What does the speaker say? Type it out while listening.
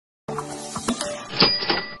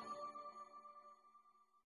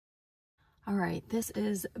All right, this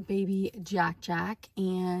is baby Jack,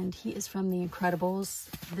 and he is from The Incredibles.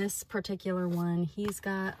 This particular one, he's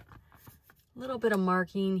got a little bit of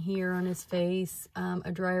marking here on his face.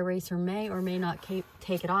 A dry eraser may or may not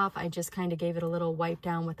take it off. I just kind of gave it a little wipe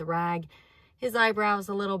down with the rag. His eyebrow's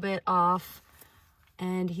a little bit off,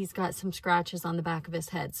 and he's got some scratches on the back of his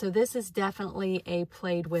head. So this is definitely a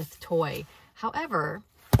played with toy. However,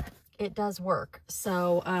 it does work.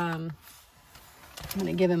 So I'm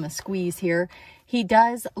gonna give him a squeeze here. He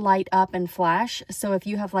does light up and flash. So if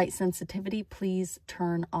you have light sensitivity, please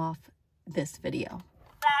turn off this video.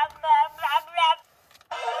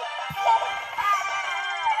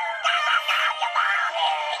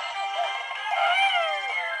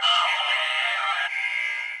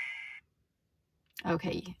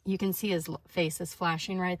 Okay, you can see his face is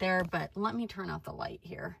flashing right there, but let me turn off the light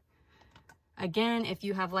here. Again, if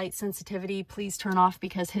you have light sensitivity, please turn off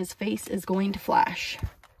because his face is going to flash.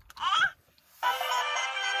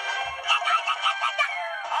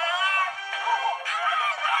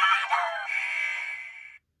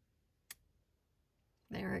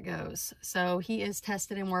 There it goes. So he is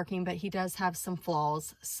tested and working, but he does have some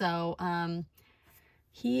flaws. So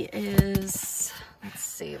he is, let's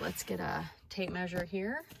see, let's get a tape measure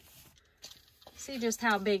here. See just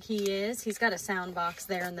how big he is. He's got a sound box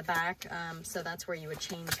there in the back, so that's where you would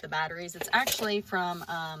change the batteries. It's actually from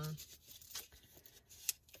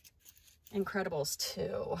Incredibles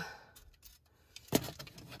 2.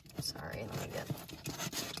 Sorry, let me get,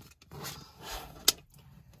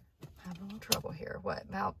 having a little trouble here. What,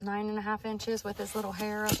 about 9.5 inches with his little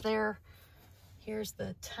hair up there. Here's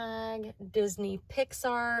the tag, Disney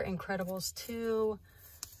Pixar, Incredibles 2.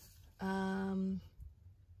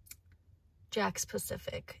 Jack's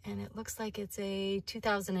Pacific, and it looks like it's a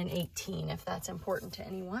 2018, if that's important to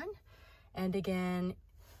anyone. And again,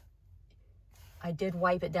 I did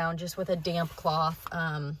wipe it down just with a damp cloth.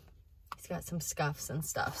 He's got some scuffs and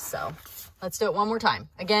stuff, so let's do it one more time.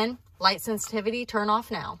 Again, light sensitivity, turn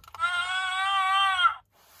off now.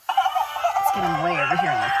 Let's get him way over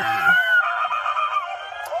here in the corner.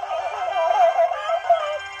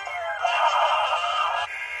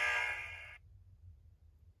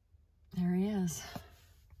 There he is.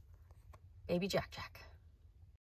 Baby Jack.